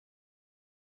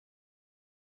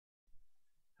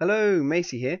Hello,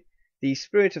 Macey here. The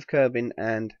Spirit of Kerbin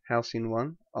and Halcyon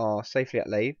 1 are safely at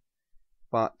Laythe,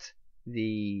 but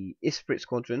the Isprit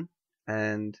Squadron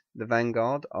and the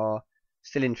Vanguard are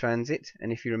still in transit,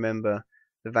 and if you remember,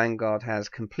 the Vanguard has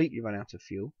completely run out of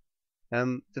fuel.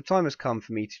 The time has come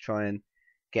for me to try and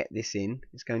get this in.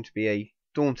 It's going to be a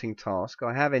daunting task.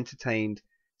 I have entertained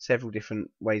several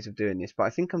different ways of doing this, but I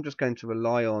think I'm just going to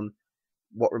rely on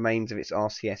what remains of its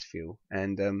RCS fuel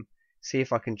and see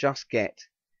if I can just get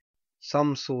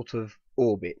some sort of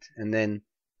orbit, and then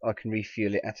I can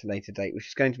refuel it at a later date, which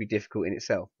is going to be difficult in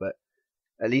itself, but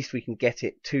at least we can get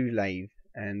it to Laythe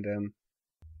and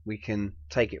we can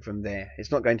take it from there. It's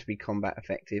not going to be combat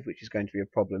effective, which is going to be a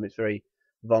problem. It's very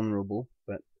vulnerable,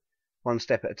 but one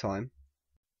step at a time.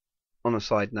 On a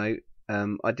side note,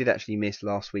 I did actually miss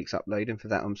last week's upload, and for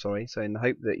that I'm sorry, so in the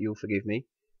hope that you'll forgive me,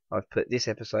 I've put this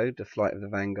episode, The Flight of the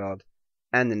Vanguard,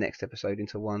 and the next episode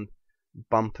into one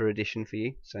bumper edition for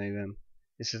you. So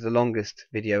this is the longest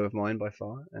video of mine by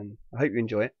far, and I hope you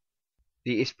enjoy it.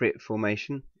 The Isprit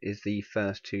Formation is the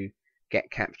first to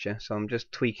get capture, so I'm just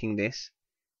tweaking this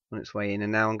on its way in,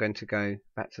 and now I'm going to go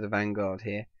back to the Vanguard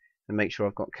here and make sure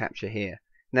I've got capture here.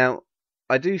 Now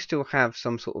I do still have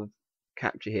some sort of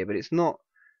capture here, but it's not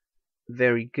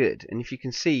very good, and if you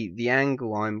can see, the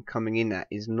angle I'm coming in at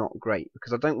is not great,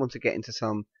 because I don't want to get into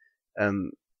some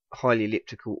highly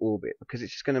elliptical orbit, because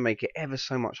it's just going to make it ever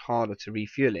so much harder to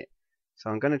refuel it. So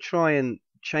I'm going to try and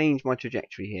change my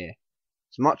trajectory here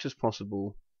as much as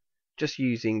possible, just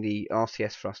using the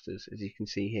RCS thrusters, as you can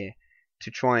see here,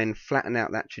 to try and flatten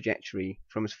out that trajectory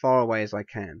from as far away as I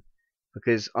can,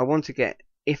 because I want to get,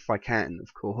 if I can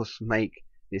of course, make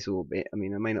this orbit. I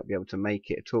mean, I may not be able to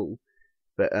make it at all,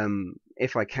 but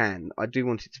if I can, I do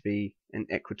want it to be an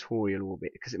equatorial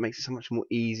orbit, because it makes it so much more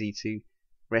easy to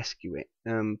rescue it.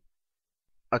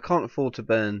 I can't afford to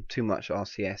burn too much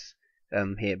RCS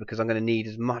here, because I'm going to need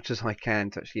as much as I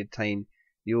can to actually attain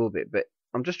the orbit, but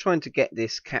I'm just trying to get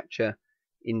this capture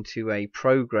into a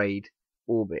pro-grade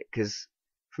orbit, because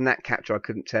from that capture I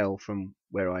couldn't tell from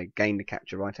where I gained the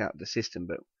capture right out of the system,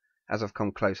 but as I've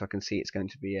come close I can see it's going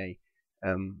to be a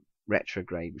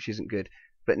retrograde, which isn't good.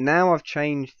 But now I've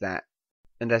changed that,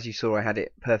 and as you saw I had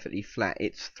it perfectly flat,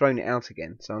 it's thrown it out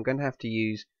again, so I'm going to have to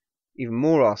use even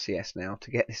more RCS now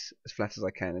to get this as flat as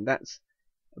I can, and that's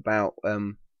about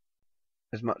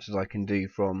as much as I can do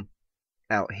from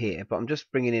out here. But I'm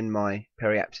just bringing in my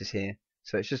periapsis here,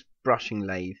 so it's just brushing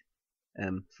Laythe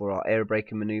for our air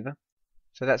braking maneuver.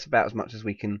 So that's about as much as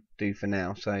we can do for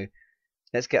now. So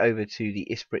let's get over to the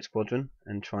Isprit Squadron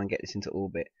and try and get this into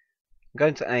orbit. I'm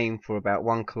going to aim for about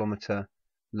 1 kilometer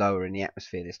lower in the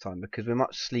atmosphere this time, because we're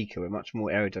much sleeker, we're much more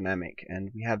aerodynamic, and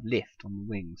we have lift on the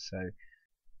wings, so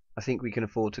I think we can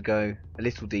afford to go a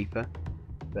little deeper,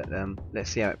 but let's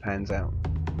see how it pans out.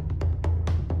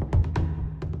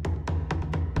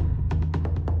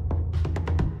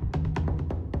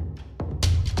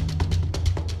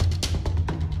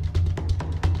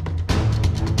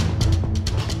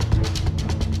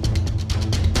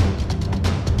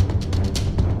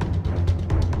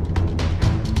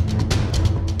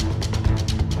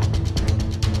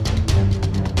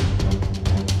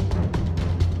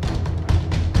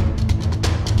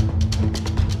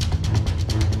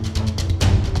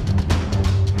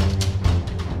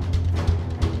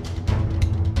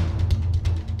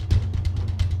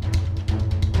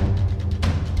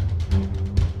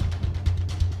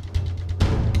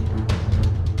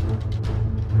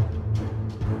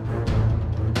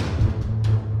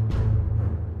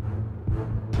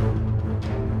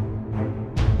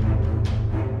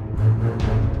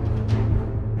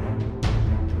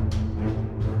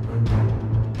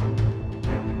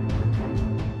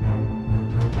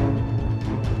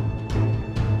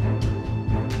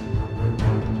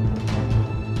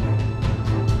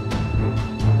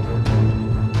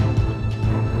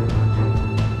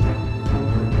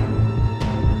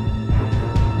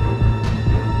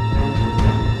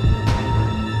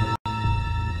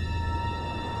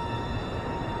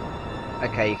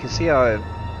 Okay, you can see I've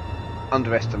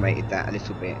underestimated that a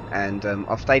little bit, and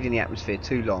I've stayed in the atmosphere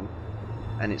too long,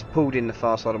 and it's pulled in the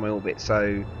far side of my orbit,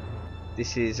 so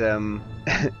this is a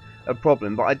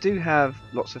problem. But I do have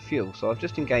lots of fuel, so I've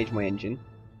just engaged my engine,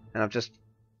 and I've just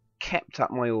kept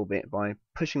up my orbit by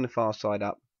pushing the far side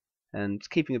up and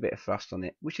keeping a bit of thrust on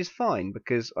it, which is fine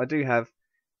because I do have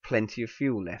plenty of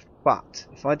fuel left. But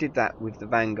if I did that with the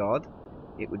Vanguard,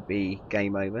 it would be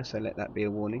game over, so let that be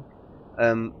a warning.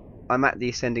 I'm at the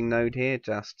ascending node here,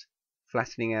 just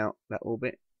flattening out that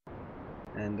orbit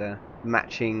and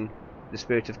matching the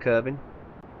Spirit of Kerbin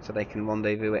so they can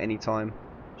rendezvous at any time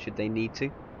should they need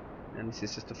to. And this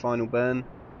is just a final burn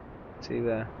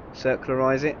to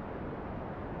circularize it.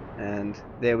 And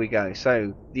there we go.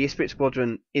 So the Isprit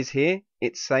Squadron is here.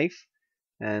 It's safe,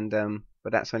 and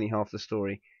but that's only half the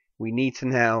story. We need to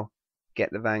now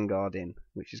get the Vanguard in,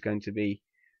 which is going to be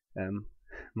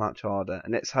much harder.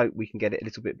 And let's hope we can get it a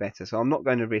little bit better. So I'm not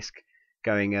going to risk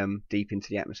going deep into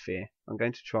the atmosphere. I'm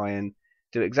going to try and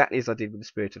do exactly as I did with the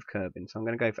Spirit of Kerbin. So I'm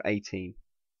going to go for 18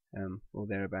 or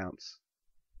thereabouts.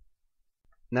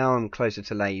 Now I'm closer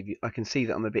to Laythe. I can see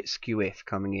that I'm a bit skew-if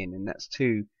coming in, and that's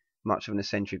too much of an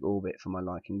eccentric orbit for my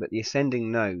liking. But the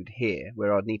ascending node here,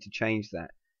 where I'd need to change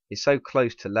that, is so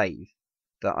close to Laythe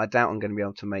that I doubt I'm going to be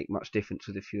able to make much difference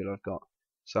with the fuel I've got.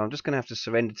 So I'm just going to have to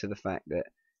surrender to the fact that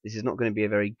this is not going to be a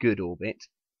very good orbit,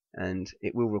 and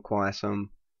it will require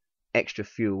some extra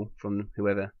fuel from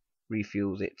whoever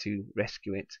refuels it to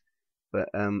rescue it. But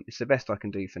it's the best I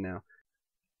can do for now.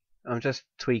 I'm just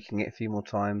tweaking it a few more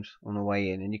times on the way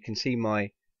in, and you can see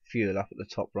my fuel up at the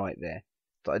top right there.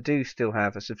 But I do still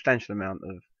have a substantial amount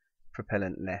of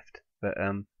propellant left. But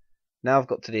now I've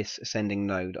got to this ascending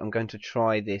node, I'm going to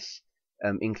try this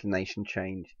inclination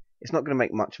change. It's not going to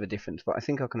make much of a difference, but I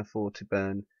think I can afford to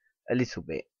burn a little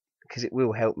bit, because it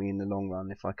will help me in the long run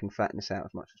if I can flatten this out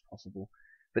as much as possible.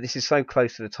 But this is so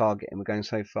close to the target and we're going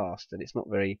so fast that it's not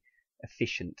very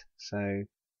efficient. So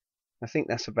I think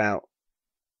that's about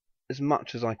as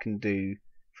much as I can do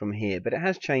from here, but it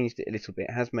has changed it a little bit.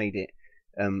 It has made it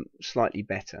slightly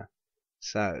better.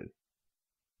 So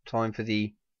time for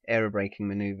the aerobraking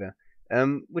maneuver.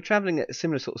 We're travelling at a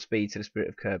similar sort of speed to the Spirit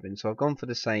of Kerbin, so I've gone for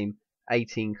the same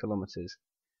 18 kilometers.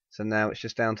 So now it's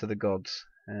just down to the gods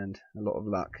and a lot of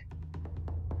luck.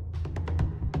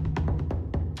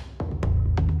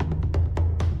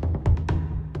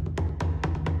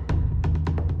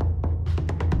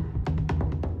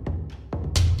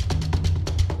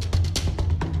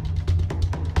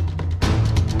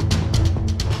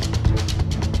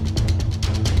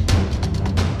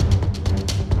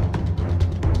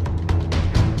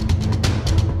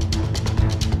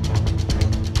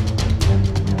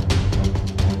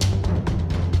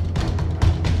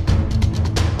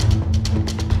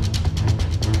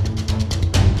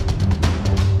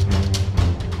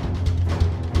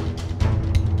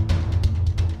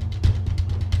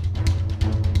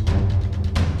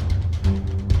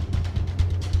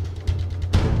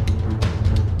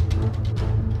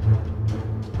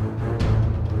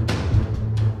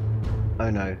 Oh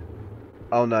no.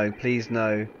 Oh no, please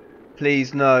no.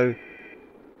 Please no.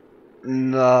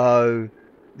 No.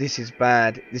 This is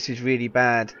bad. This is really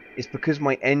bad. It's because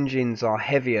my engines are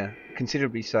heavier,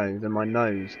 considerably so, than my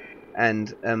nose.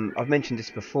 And I've mentioned this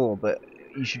before, but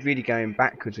you should really go in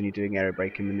backwards when you're doing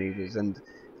aerobraking maneuvers, and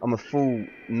I'm a fool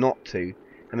not to.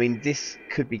 I mean, this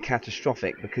could be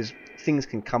catastrophic because things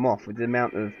can come off with the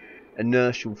amount of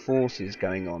inertial forces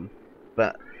going on.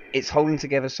 But it's holding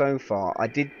together so far. I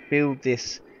did build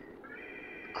this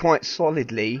quite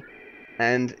solidly,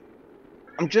 and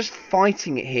I'm just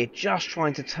fighting it here, just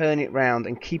trying to turn it round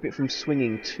and keep it from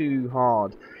swinging too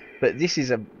hard. But this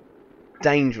is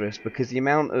dangerous because the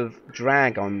amount of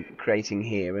drag I'm creating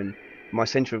here and my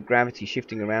centre of gravity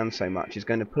shifting around so much is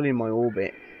going to pull in my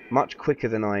orbit much quicker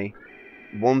than I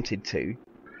wanted to.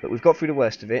 But we've got through the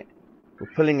worst of it.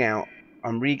 We're pulling out.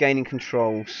 I'm regaining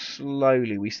control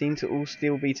slowly. We seem to all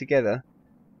still be together.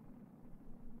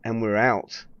 And we're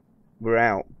out. We're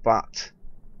out. But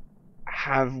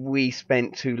have we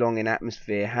spent too long in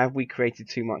atmosphere? Have we created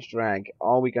too much drag?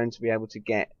 Are we going to be able to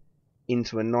get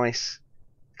into a nice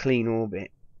clean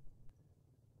orbit?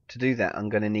 To do that, I'm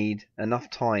going to need enough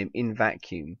time in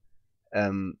vacuum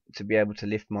to be able to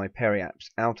lift my periaps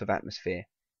out of atmosphere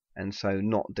and so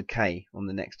not decay on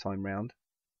the next time round.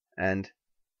 And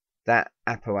that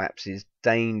apoapse is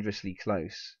dangerously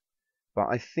close, but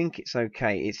I think it's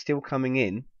okay. It's still coming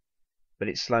in, but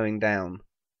it's slowing down.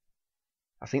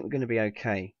 I think we're going to be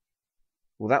okay.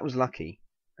 Well, that was lucky.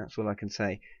 That's all I can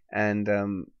say. And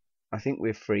I think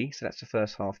we're free, so that's the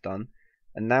first half done.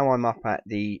 And now I'm up at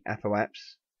the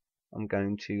apoapse. I'm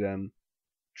going to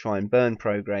try and burn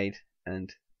prograde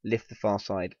and lift the far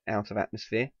side out of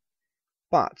atmosphere.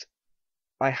 But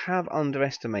I have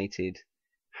underestimated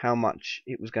how much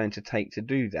it was going to take to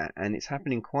do that, and it's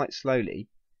happening quite slowly.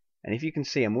 And if you can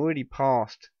see, I'm already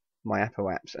past my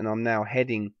apoapse and I'm now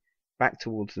heading back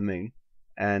towards the moon,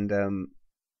 and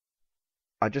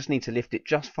I just need to lift it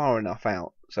just far enough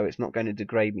out so it's not going to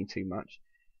degrade me too much,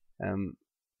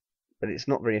 but it's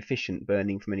not very efficient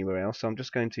burning from anywhere else, so I'm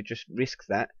just going to risk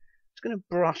that. It's going to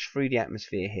brush through the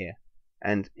atmosphere here,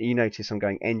 and you notice I'm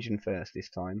going engine first this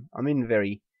time. I'm in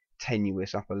very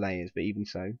tenuous upper layers, but even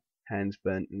so, hands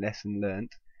burnt and lesson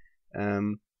learnt.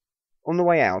 On the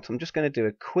way out, I'm just going to do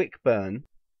a quick burn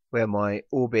where my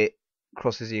orbit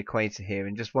crosses the equator here,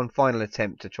 and just one final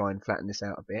attempt to try and flatten this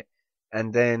out a bit.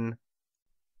 And then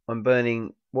I'm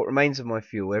burning what remains of my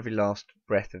fuel, every last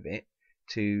breath of it,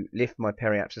 to lift my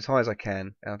periaps as high as I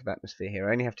can out of atmosphere here.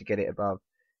 I only have to get it above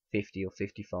 50 or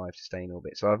 55 to stay in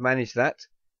orbit. So I've managed that.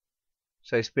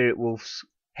 So Spiritwolf's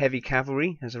heavy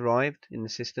cavalry has arrived in the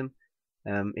system.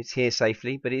 It's here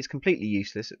safely, but it's completely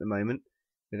useless at the moment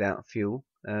without fuel.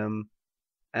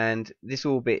 And this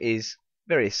orbit is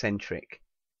very eccentric,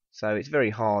 so it's very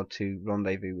hard to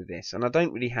rendezvous with this. And I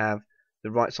don't really have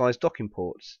the right size docking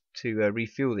ports to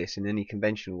refuel this in any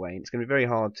conventional way. And it's going to be very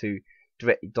hard to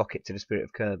directly dock it to the Spirit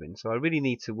of Kerbin. So I really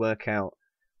need to work out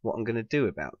what I'm going to do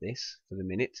about this for the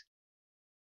minute.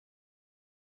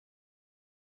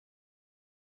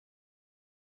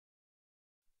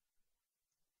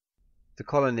 The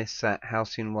colonists at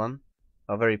Halcyon 1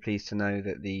 are very pleased to know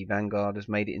that the Vanguard has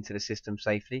made it into the system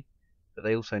safely, but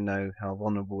they also know how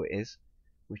vulnerable it is,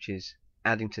 which is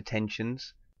adding to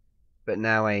tensions. But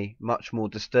now a much more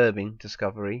disturbing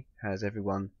discovery has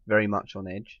everyone very much on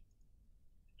edge.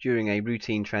 During a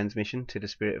routine transmission to the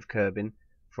Spirit of Kerbin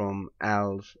from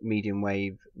Al's medium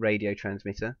wave radio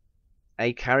transmitter,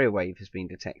 a carrier wave has been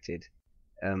detected,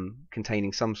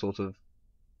 containing some sort of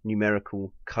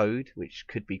numerical code, which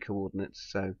could be coordinates.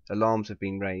 So alarms have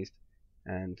been raised,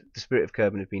 and the Spirit of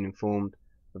Kerbin have been informed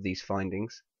of these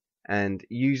findings. And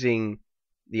using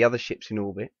the other ships in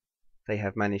orbit, they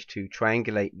have managed to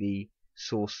triangulate the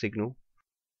source signal,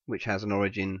 which has an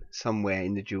origin somewhere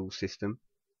in the Joule system.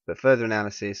 But further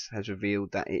analysis has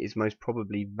revealed that it is most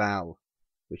probably Val,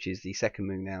 which is the second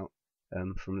moon out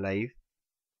from Laythe.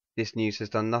 This news has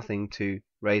done nothing to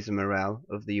raise the morale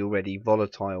of the already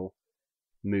volatile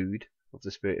mood of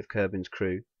the Spirit of Kerbin's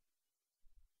crew.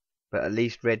 But at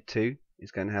least Red 2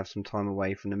 is going to have some time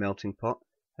away from the melting pot,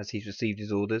 as he's received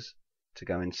his orders to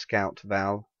go and scout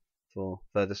Val for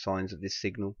further signs of this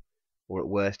signal, or at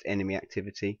worst enemy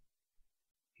activity.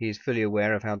 He is fully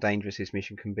aware of how dangerous his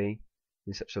mission can be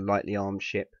in such a lightly armed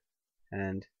ship,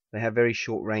 and they have very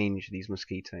short range, these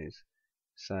mosquitoes,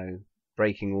 so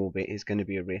breaking orbit is going to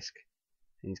be a risk,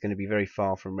 and he's going to be very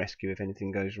far from rescue if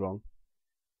anything goes wrong.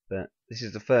 But this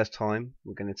is the first time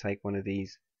we're going to take one of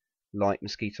these light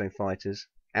mosquito fighters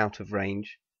out of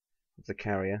range of the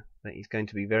carrier, but he's going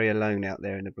to be very alone out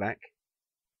there in the black.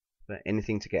 But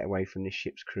anything to get away from this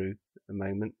ship's crew at the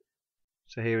moment.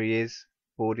 So here he is,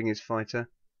 boarding his fighter.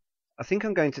 I think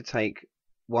I'm going to take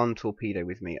one torpedo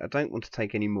with me. I don't want to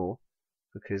take any more,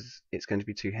 because it's going to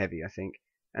be too heavy, I think.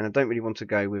 And I don't really want to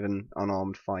go with an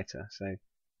unarmed fighter, so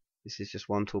this is just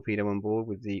one torpedo on board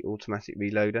with the automatic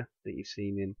reloader that you've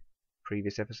seen in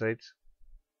previous episodes.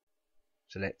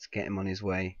 So let's get him on his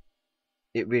way.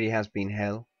 It really has been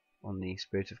hell on the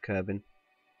Spirit of Kerbin,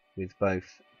 with both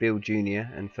Bill Jr.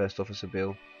 and First Officer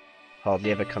Bill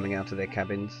hardly ever coming out of their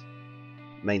cabins,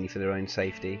 mainly for their own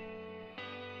safety.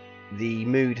 The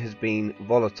mood has been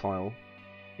volatile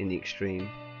in the extreme,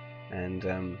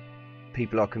 and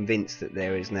people are convinced that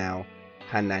there is now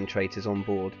Hanlan traitors on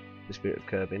board the Spirit of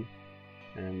Kerbin,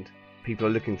 and people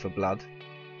are looking for blood.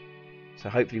 So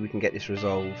hopefully we can get this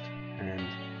resolved and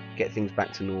get things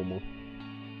back to normal.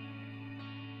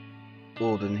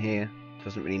 Gordon here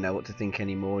doesn't really know what to think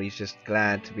anymore. He's just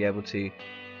glad to be able to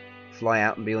fly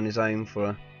out and be on his own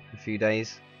for a few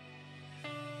days,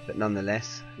 but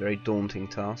nonetheless a very daunting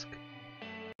task.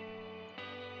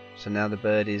 So now the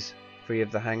bird is free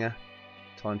of the hangar,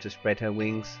 time to spread her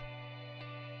wings,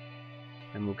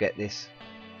 and we'll get this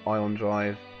ion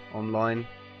drive online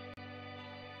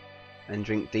and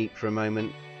drink deep for a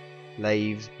moment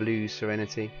Laythe's blue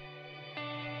serenity.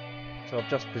 So I've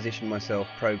just positioned myself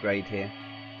prograde here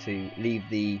to leave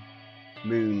the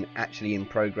moon actually in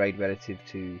prograde relative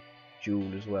to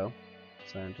Joule as well.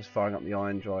 So I'm just firing up the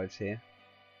ion drives here,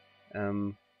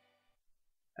 and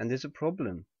there's a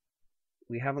problem.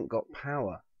 We haven't got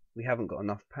power. We haven't got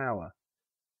enough power.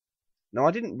 Now,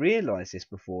 I didn't realise this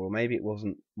before, or maybe it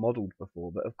wasn't modelled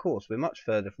before, but of course we're much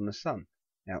further from the sun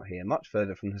out here, much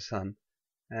further from the sun,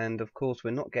 and of course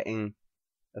we're not getting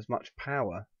as much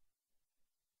power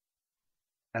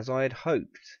as I had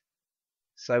hoped.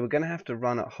 So we're going to have to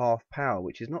run at half power,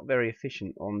 which is not very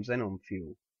efficient on xenon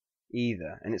fuel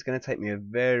either, and it's going to take me a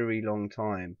very long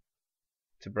time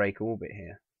to break orbit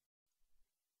here.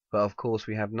 But of course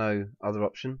we have no other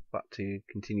option but to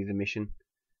continue the mission.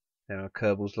 There are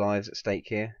Kerbal's lives at stake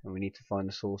here, and we need to find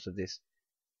the source of this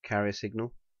carrier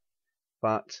signal.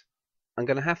 But I'm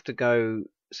going to have to go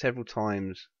several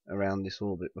times around this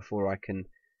orbit before I can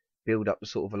build up the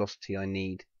sort of velocity I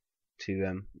need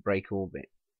to break orbit.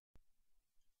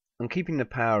 I'm keeping the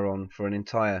power on for an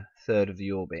entire third of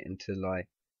the orbit until I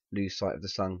lose sight of the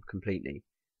sun completely,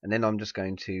 and then I'm just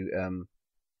going to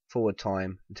forward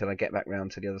time until I get back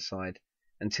round to the other side,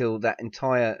 until that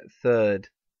entire third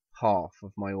half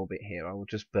of my orbit here I will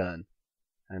just burn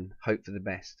and hope for the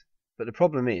best. But the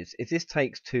problem is, if this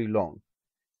takes too long,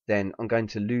 then I'm going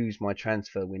to lose my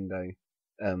transfer window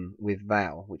with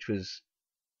Val,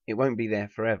 it won't be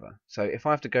there forever. So if I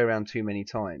have to go around too many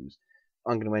times,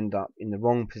 I'm going to end up in the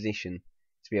wrong position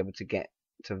to be able to get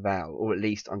to Val, or at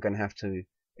least I'm going to have to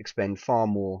expend far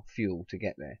more fuel to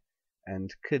get there,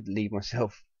 and could leave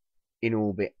myself in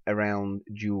orbit around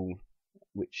Joule,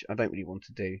 which I don't really want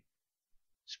to do.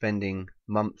 Spending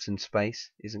months in space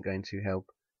isn't going to help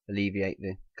alleviate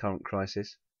the current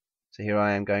crisis. So here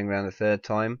I am going around a third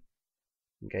time.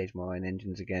 Engage my iron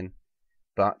engines again.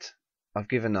 But I've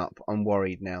given up. I'm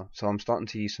worried now. So I'm starting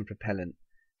to use some propellant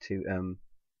to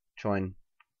try and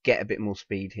get a bit more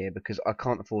speed here, because I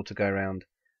can't afford to go around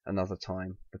another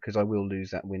time, because I will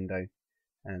lose that window.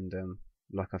 And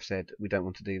like I've said, we don't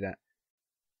want to do that.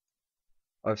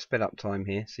 I've sped up time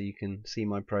here so you can see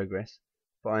my progress,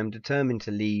 but I'm determined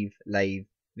to leave Laythe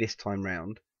this time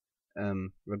round,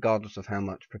 regardless of how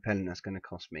much propellant that's going to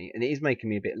cost me. And it is making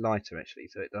me a bit lighter actually,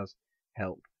 so it does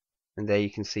help. And there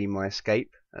you can see my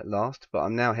escape at last, but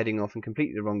I'm now heading off in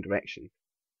completely the wrong direction,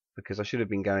 because I should have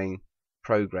been going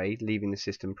prograde, leaving the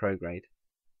system prograde,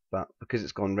 but because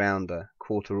it's gone round a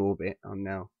quarter orbit, I'm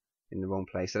now in the wrong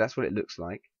place. So that's what it looks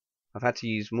like. I've had to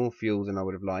use more fuel than I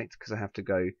would have liked, because I have to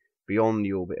go beyond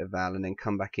the orbit of Val and then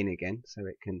come back in again so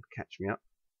it can catch me up.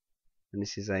 And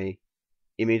this is a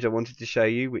image I wanted to show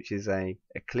you, which is a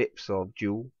eclipse of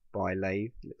Joule by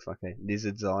Laythe. It looks like a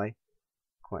lizard's eye.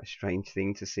 Quite a strange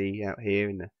thing to see out here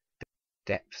in the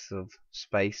depths of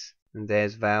space. And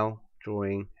there's Val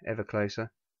drawing ever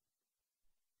closer.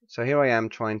 So here I am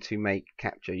trying to make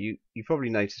capture. You probably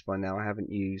noticed by now I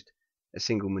haven't used a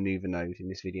single maneuver node in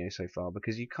this video so far,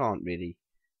 because you can't really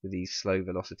with these slow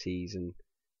velocities, and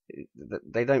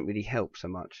they don't really help so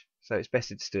much. So it's best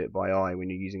to do it by eye when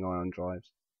you're using ion drives.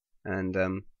 And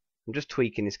I'm just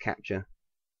tweaking this capture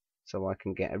so I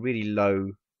can get a really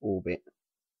low orbit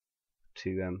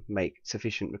to make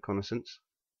sufficient reconnaissance.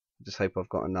 I just hope I've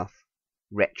got enough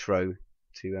retro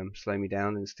to slow me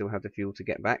down and still have the fuel to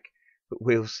get back, but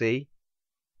we'll see.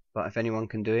 But if anyone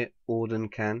can do it,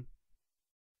 Auden can.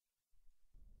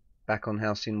 Back on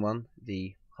Halcyon 1,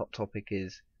 the hot topic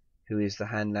is who is the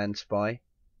Handland spy,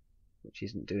 which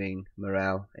isn't doing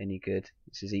morale any good.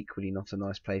 This is equally not a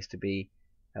nice place to be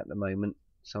at the moment.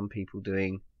 Some people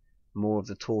doing more of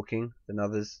the talking than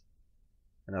others,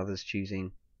 and others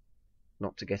choosing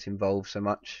not to get involved so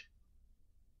much.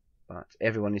 But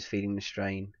everyone is feeling the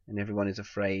strain, and everyone is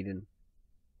afraid, and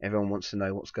everyone wants to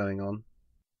know what's going on.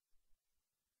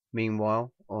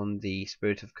 Meanwhile, on the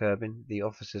Spirit of Kerbin, the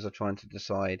officers are trying to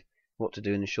decide what to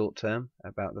do in the short term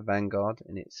about the Vanguard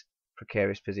and its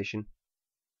precarious position.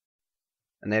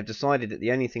 And they have decided that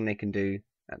the only thing they can do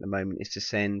at the moment is to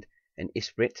send an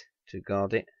Isprit to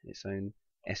guard it, its own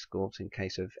escort in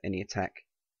case of any attack.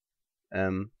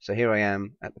 So here I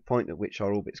am at the point at which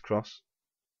our orbits cross,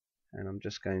 and I'm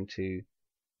just going to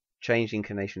change the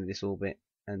inclination of this orbit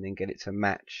and then get it to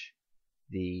match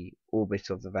the orbit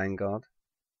of the Vanguard.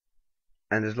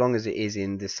 And as long as it is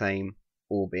in the same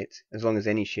orbit, as long as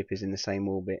any ship is in the same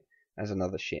orbit as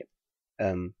another ship,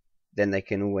 then they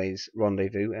can always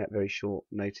rendezvous at very short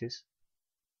notice.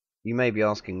 You may be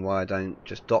asking why I don't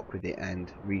just dock with it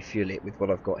and refuel it with what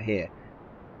I've got here.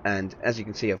 And as you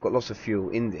can see, I've got lots of fuel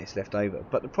in this left over.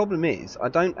 But the problem is, I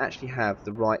don't actually have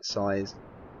the right size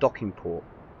docking port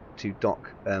to dock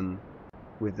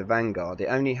with the Vanguard. It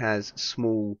only has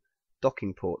small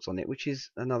docking ports on it, which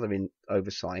is another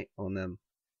oversight on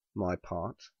my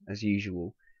part, as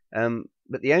usual.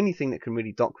 But the only thing that can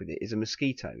really dock with it is a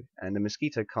Mosquito, and the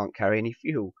Mosquito can't carry any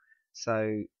fuel,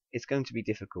 so it's going to be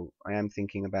difficult. I am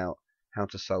thinking about how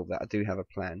to solve that. I do have a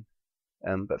plan,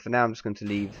 but for now I'm just going to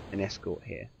leave an escort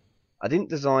here. I didn't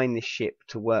design this ship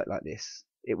to work like this.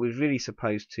 It was really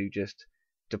supposed to just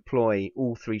deploy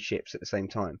all 3 ships at the same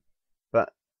time, but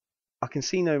I can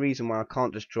see no reason why I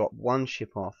can't just drop one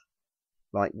ship off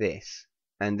like this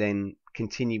and then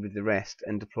continue with the rest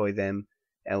and deploy them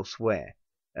elsewhere.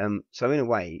 So in a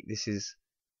way, this is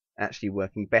actually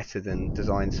working better than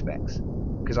design specs,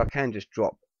 because I can just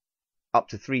drop up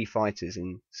to 3 fighters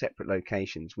in separate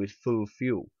locations with full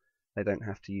fuel. They don't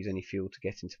have to use any fuel to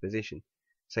get into position.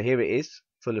 So here it is,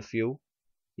 full of fuel,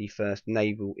 the first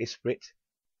naval Isprit,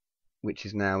 which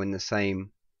is now in the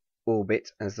same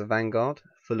orbit as the Vanguard,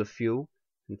 full of fuel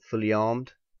and fully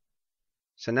armed.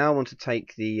 So now I want to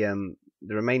take the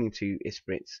remaining 2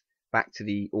 Isprits back to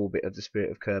the orbit of the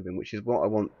Spirit of Kerbin, which is what I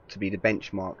want to be the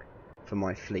benchmark for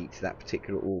my fleet, that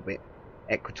particular orbit,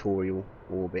 equatorial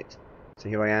orbit. So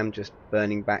here I am, just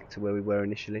burning back to where we were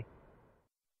initially,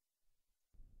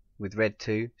 with Red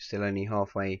 2 still only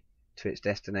halfway to its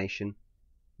destination.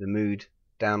 The mood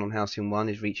down on Halcyon 1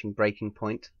 is reaching breaking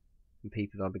point, and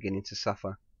people are beginning to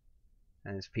suffer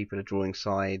as people are drawing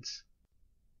sides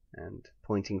and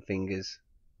pointing fingers.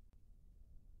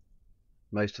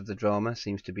 Most of the drama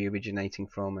seems to be originating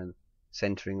from and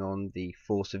centering on the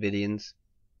 4 civilians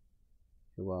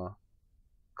who are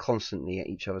constantly at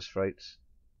each other's throats,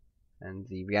 and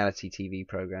the reality TV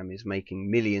program is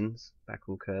making millions back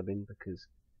on Kerbin because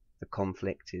the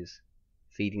conflict is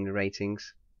feeding the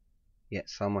ratings. Yet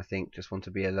some, I think, just want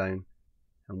to be alone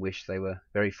and wish they were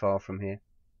very far from here.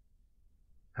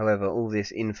 However, all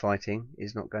this infighting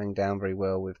is not going down very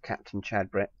well with Captain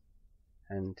Chadbrett,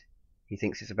 and he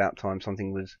thinks it's about time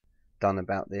something was done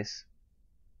about this,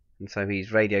 and so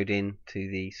he's radioed in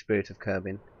to the Spirit of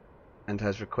Kerbin and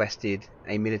has requested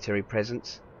a military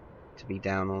presence to be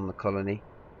down on the colony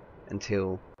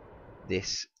until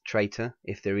this traitor,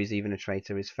 if there is even a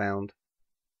traitor, is found,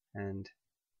 and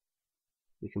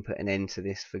we can put an end to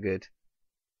this for good.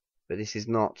 But this is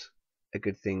not a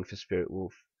good thing for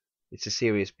Spiritwolf. It's a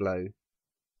serious blow.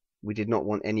 We did not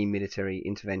want any military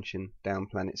intervention down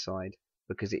planet side,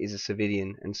 because it is a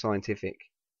civilian and scientific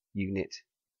unit,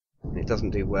 and it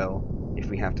doesn't do well if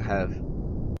we have to have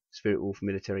Spiritwolf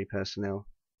military personnel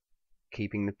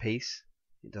keeping the peace.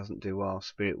 It doesn't do our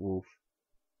Spiritwolf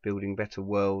building better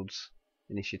worlds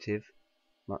initiative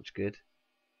much good,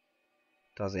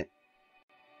 does it?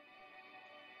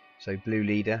 So Blue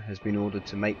Leader has been ordered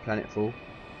to make planetfall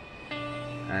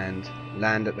and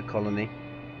land at the colony.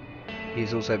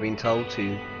 He's also been told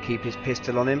to keep his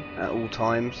pistol on him at all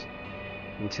times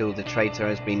until the traitor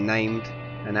has been named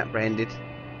and apprehended.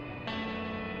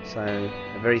 So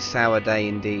a very sour day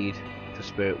indeed for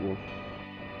Spiritwolf.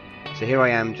 So here I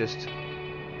am, just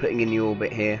putting in the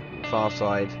orbit here on the far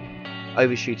side,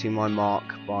 overshooting my mark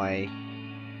by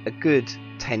a good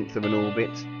 1/10 of an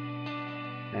orbit,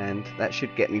 and that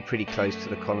should get me pretty close to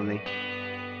the colony.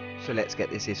 So let's get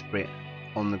this Isprit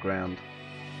on the ground.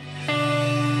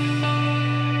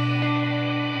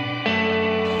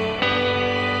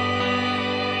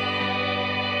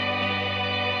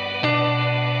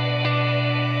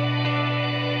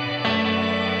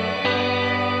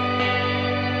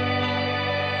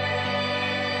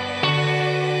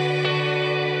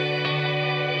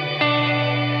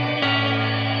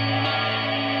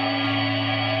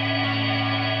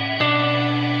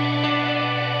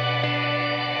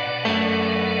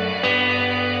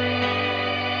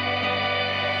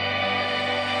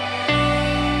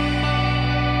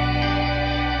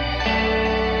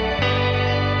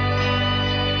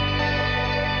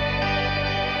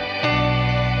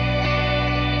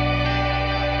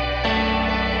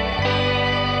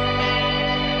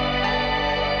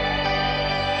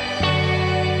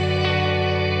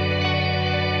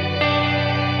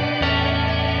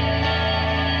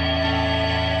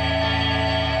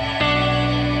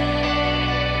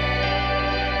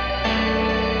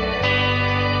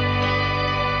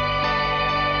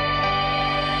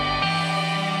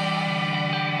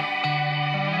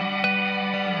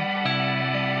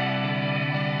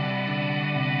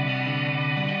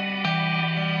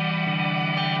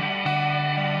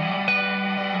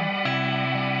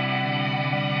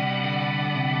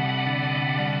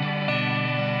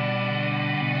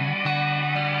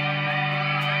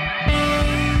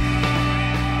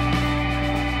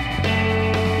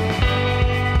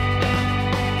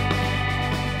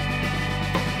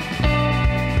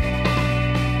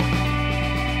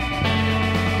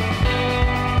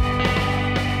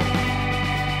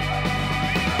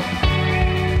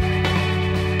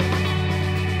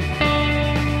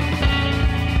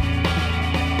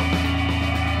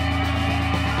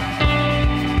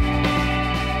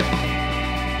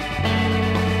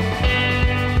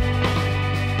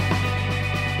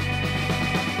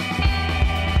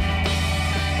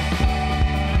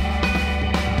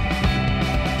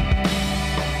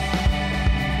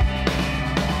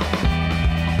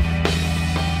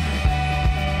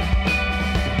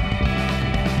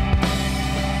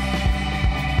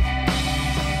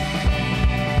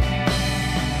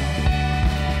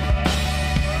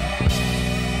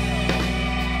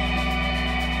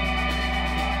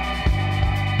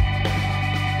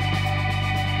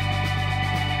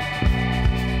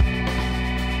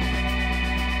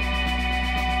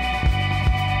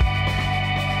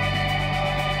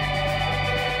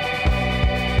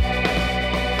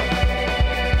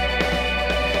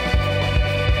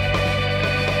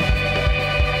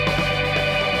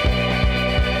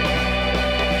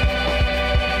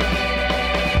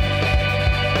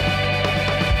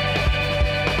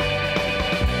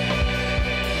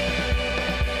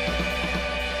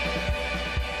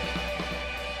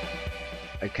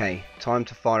 time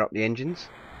to fire up the engines.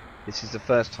 This is the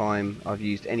first time I've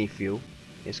used any fuel.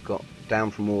 It's got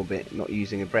down from orbit, not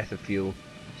using a breath of fuel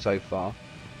so far.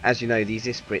 As you know, these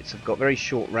Isprits have got very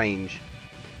short range,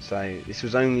 so this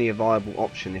was only a viable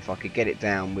option if I could get it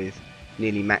down with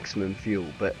nearly maximum fuel.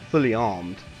 But fully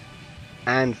armed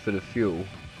and full of fuel,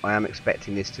 I am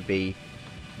expecting this to be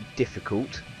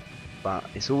difficult, but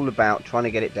it's all about trying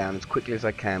to get it down as quickly as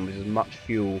I can with as much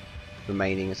fuel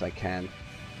remaining as I can.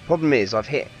 Problem is, I've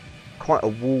hit quite a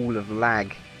wall of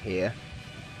lag here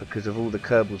because of all the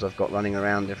Kerbals I've got running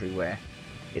around everywhere.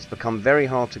 It's become very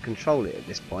hard to control it at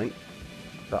this point,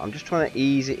 but I'm just trying to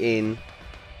ease it in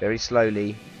very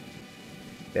slowly,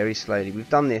 very slowly. We've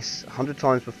done this 100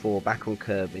 times before back on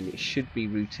Kerbin. It should be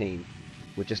routine.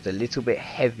 We're just a little bit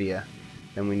heavier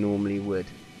than we normally would.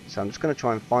 So I'm just going to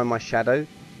try and find my shadow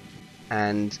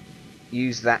and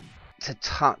use that to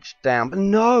touch down. But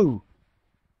no!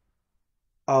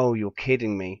 Oh, you're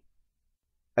kidding me.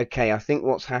 Okay, I think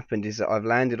what's happened is that I've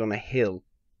landed on a hill,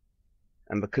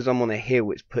 and because I'm on a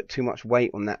hill, it's put too much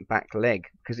weight on that back leg,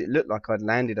 because it looked like I'd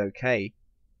landed okay,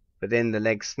 but then the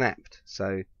leg snapped.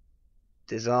 So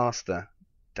disaster.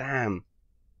 Damn.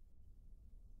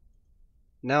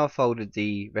 Now I've folded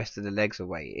the rest of the legs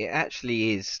away, it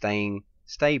actually is staying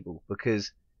stable,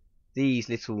 because these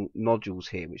little nodules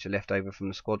here, which are left over from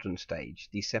the squadron stage,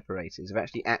 these separators, are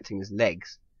actually acting as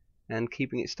legs and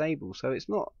keeping it stable. So it's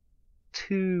not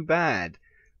too bad,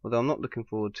 although I'm not looking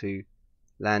forward to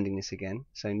landing this again.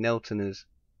 So Nelton has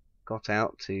got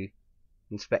out to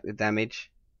inspect the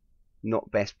damage,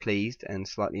 not best pleased and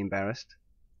slightly embarrassed.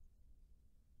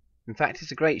 In fact,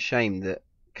 it's a great shame that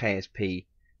KSP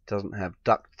doesn't have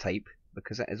duct tape,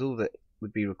 because that is all that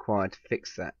would be required to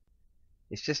fix that.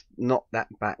 It's just knocked that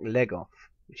back leg off,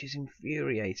 which is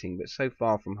infuriating, but so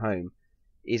far from home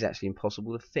it is actually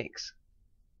impossible to fix.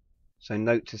 So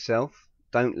note to self,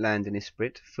 don't land an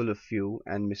Isprit full of fuel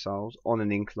and missiles on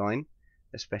an incline,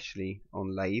 especially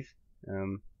on Laythe.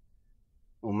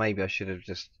 Or maybe I should have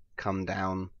just come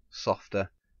down softer.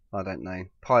 I don't know.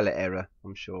 Pilot error,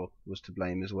 I'm sure, was to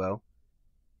blame as well.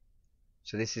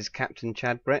 So this is Captain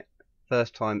Chadbrett,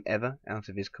 first time ever out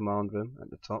of his command room at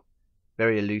the top.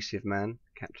 Very elusive man,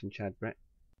 Captain Chadbrett.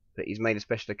 But he's made a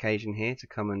special occasion here to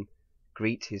come and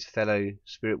greet his fellow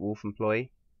Spiritwolf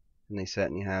employee, and they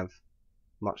certainly have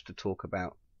much to talk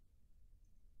about.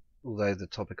 Although the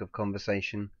topic of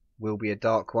conversation will be a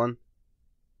dark one,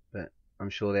 but I'm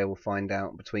sure they will find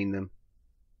out between them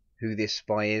who this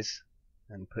spy is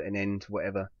and put an end to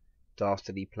whatever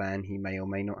dastardly plan he may or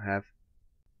may not have.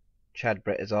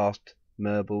 Chadbrett has asked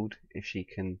Merbold if she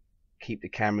can keep the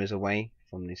cameras away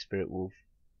from the Spiritwolf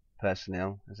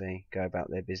personnel as they go about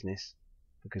their business,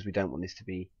 because we don't want this to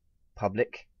be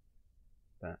public.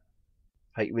 But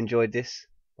hope you enjoyed this.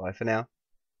 Bye for now.